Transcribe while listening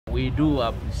we do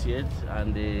appreciate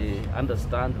and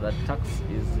understand that tax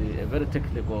is a very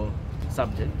technical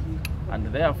subject, and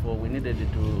therefore we needed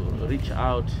to reach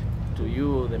out to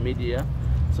you, the media,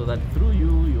 so that through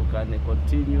you can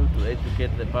continue to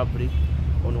educate the public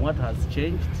on what has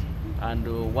changed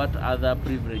and what other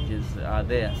privileges are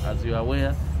there. As you are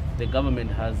aware, the government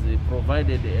has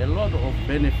provided a lot of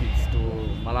benefits to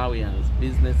Malawians,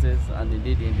 businesses, and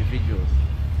indeed individuals.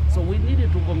 So we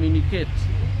needed to communicate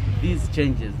these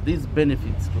changes, these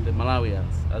benefits to the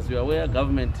Malawians. As you are aware,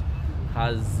 government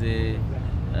has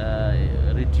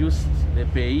reduced the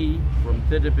pay from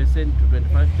 30% to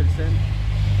 25%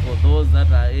 for those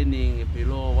that are earning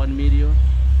below 1 million.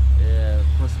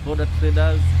 Cross-border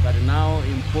traders can now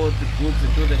import goods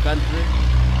into the country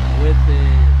with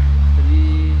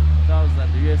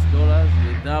 $3,000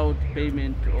 without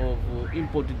payment of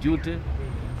import duty,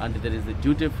 and there is a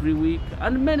duty-free week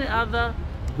and many other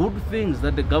good things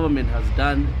that the government has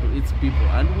done to its people.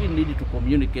 And we need to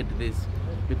communicate this,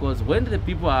 because when the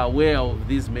people are aware of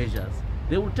these measures,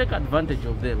 they will take advantage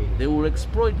of them. They will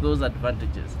exploit those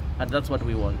advantages, and that's what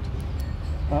we want.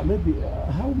 Maybe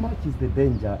how much is the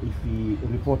danger if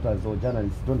reporters or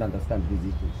journalists don't understand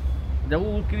these issues? That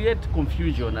will create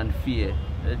confusion and fear.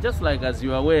 Just like, as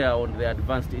you are aware, on the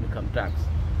advanced income tax,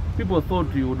 people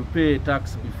thought you would pay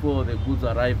tax before the goods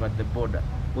arrive at the border,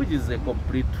 which is a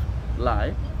complete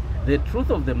lie. The truth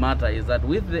of the matter is that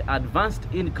with the advanced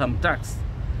income tax,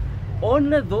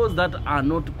 only those that are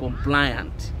not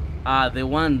compliant are the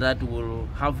ones that will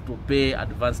have to pay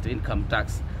advanced income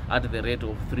tax at the rate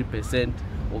of 3%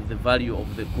 of the value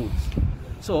of the goods.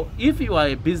 So if you are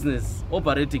a business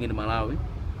operating in Malawi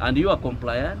and you are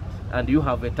compliant and you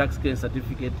have a tax clearance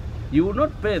certificate, you will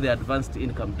not pay the advanced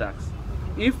income tax.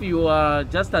 If you are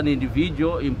just an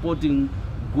individual importing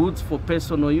goods for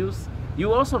personal use,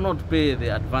 you also not pay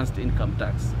the advanced income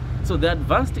tax. So the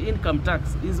advanced income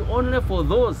tax is only for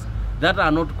those that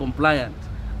are not compliant,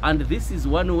 and this is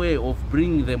one way of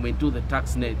bringing them into the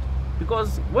tax net.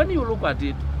 Because when you look at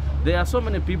it, there are so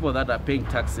many people that are paying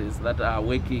taxes that are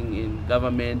working in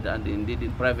government and indeed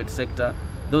in private sector,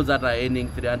 those that are earning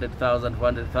 300,000,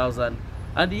 400,000,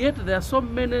 and yet there are so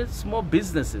many small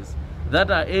businesses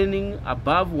that are earning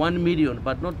above 1 million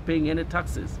but not paying any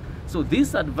taxes. So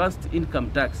this advanced income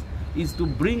tax is to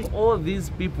bring all these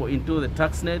people into the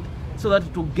tax net so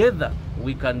that together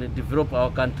we can develop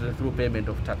our country through payment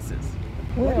of taxes.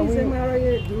 What is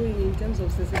MRA doing in terms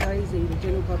of sensitizing the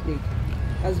general public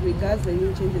as regards the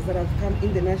new changes that have come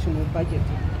in the national budget,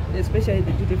 especially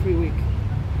the duty-free week?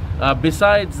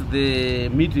 Besides the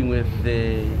meeting with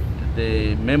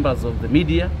the members of the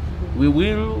media, we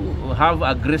will have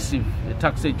aggressive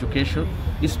tax education,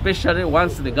 especially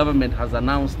once the government has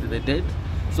announced the date,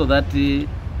 so that the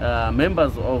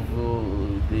members of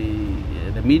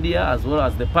the media as well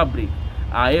as the public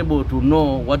are able to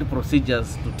know what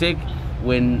procedures to take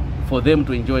for them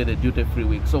to enjoy the duty-free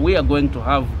week. So we are going to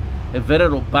have a very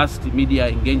robust media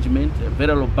engagement, a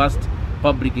very robust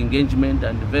public engagement,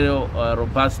 and very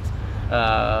robust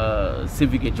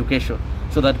civic education,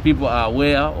 so that people are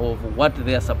aware of what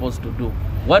they are supposed to do.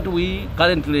 What we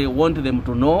currently want them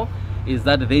to know is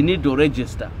that they need to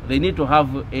register. They need to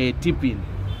have a tip-in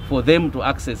for them to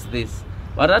access this.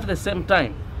 But at the same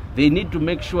time, they need to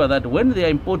make sure that when they are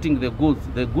importing the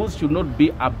goods should not be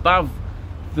above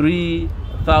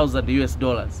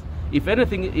 $3,000. If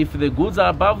anything, if the goods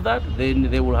are above that, then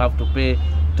they will have to pay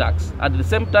tax. At the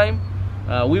same time,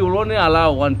 we will only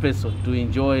allow one person to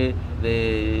enjoy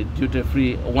the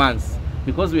duty-free once.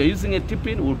 Because we are using a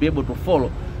tip-in, we'll be able to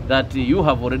follow that you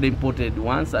have already imported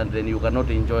once and then you cannot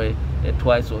enjoy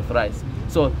twice or thrice.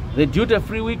 So the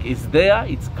duty-free week is there,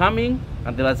 it's coming,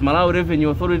 and as Malawi Revenue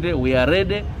Authority, we are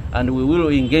ready and we will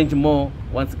engage more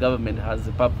once government has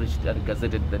published and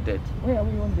gazetted the date. Where are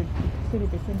we on the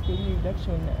 30% pay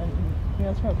reduction and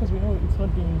because we know it's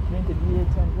not being implemented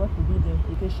yet, and what will be the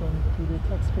implication to the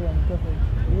taxpayer and government?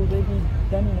 Will they be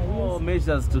done in arrears? All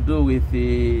measures to do with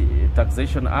the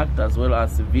Taxation Act as well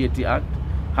as the VAT Act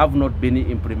have not been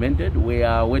implemented. We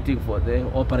are waiting for the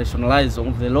operationalizing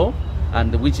of the law,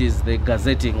 and which is the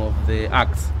gazetting of the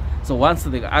acts. So once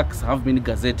the acts have been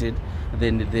gazetted,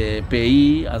 then the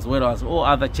payee as well as all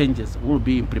other changes will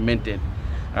be implemented.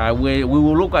 We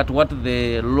will look at what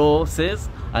the law says,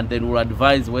 and then we'll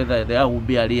advise whether there will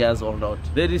be arrears or not.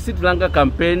 The Receipt Langa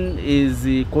campaign is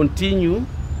continue,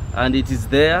 and it is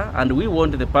there, and we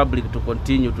want the public to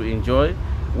continue to enjoy.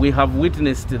 We have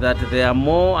witnessed that there are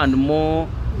more and more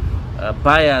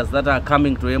buyers that are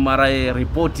coming to MRA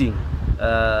reporting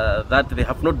that they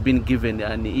have not been given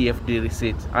an EFD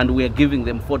receipt, and we are giving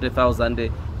them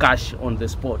 40,000 cash on the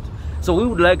spot. So we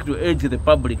would like to urge the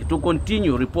public to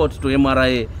continue report to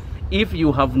MRA if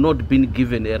you have not been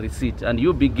given a receipt, and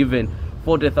you'll be given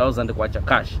 40,000 kwacha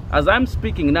cash. As I'm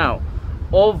speaking now,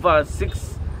 over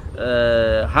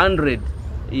 600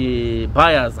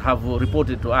 buyers have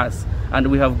reported to us,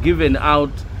 and we have given out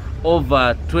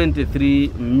over 23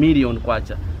 million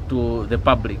kwacha to the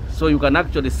public. So you can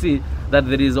actually see that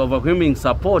there is overwhelming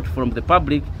support from the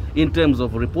public in terms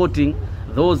of reporting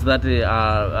those that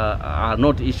are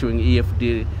not issuing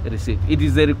EFD receipt. It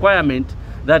is a requirement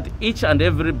that each and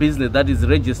every business that is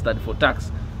registered for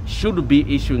tax should be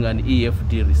issuing an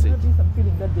EFD receipt. There might be some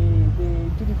feeling that the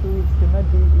duty-free, it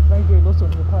might be a loss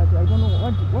on your part. I don't know,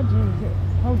 how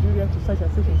do you react to such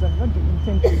assertions, and what do you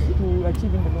intend to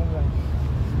achieve in the long run?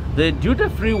 The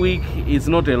duty-free week is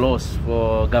not a loss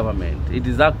for government. It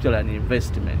is actually an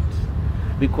investment,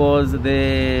 because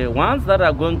the ones that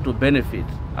are going to benefit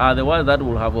are the ones that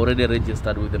will have already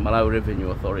registered with the Malawi Revenue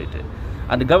Authority,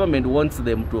 and the government wants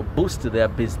them to boost their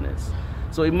business.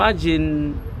 So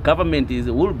imagine government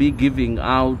will be giving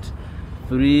out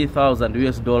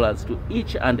 $3,000 to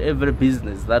each and every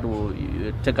business that will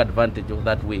take advantage of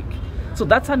that week. So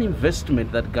that's an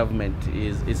investment that government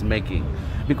is making,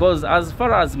 because as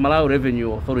far as Malawi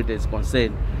Revenue Authority is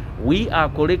concerned, we are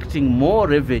collecting more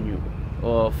revenue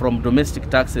from domestic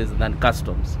taxes than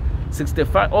customs.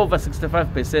 Over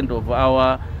 65% of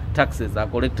our taxes are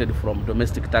collected from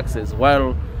domestic taxes,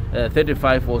 while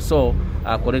 35 or so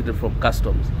are collected from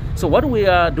customs. So what we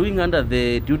are doing under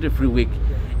the duty-free week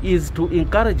is to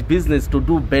encourage business to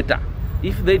do better.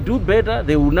 If they do better,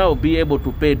 they will now be able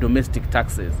to pay domestic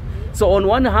taxes. So on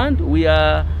one hand, we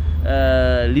are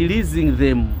releasing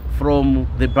them from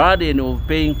the burden of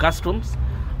paying customs,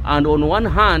 and on one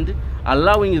hand,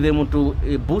 allowing them to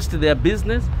boost their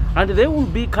business, and they will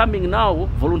be coming now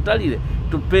voluntarily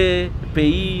to pay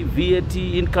VAT,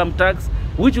 income tax,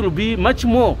 which will be much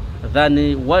more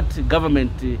than what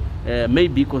government may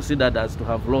be considered as to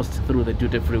have lost through the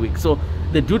duty-free week. So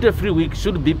the duty-free week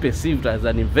should be perceived as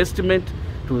an investment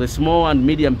to the small and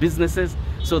medium businesses,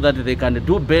 so that they can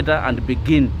do better and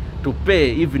begin to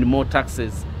pay even more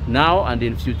taxes now and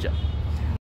in future.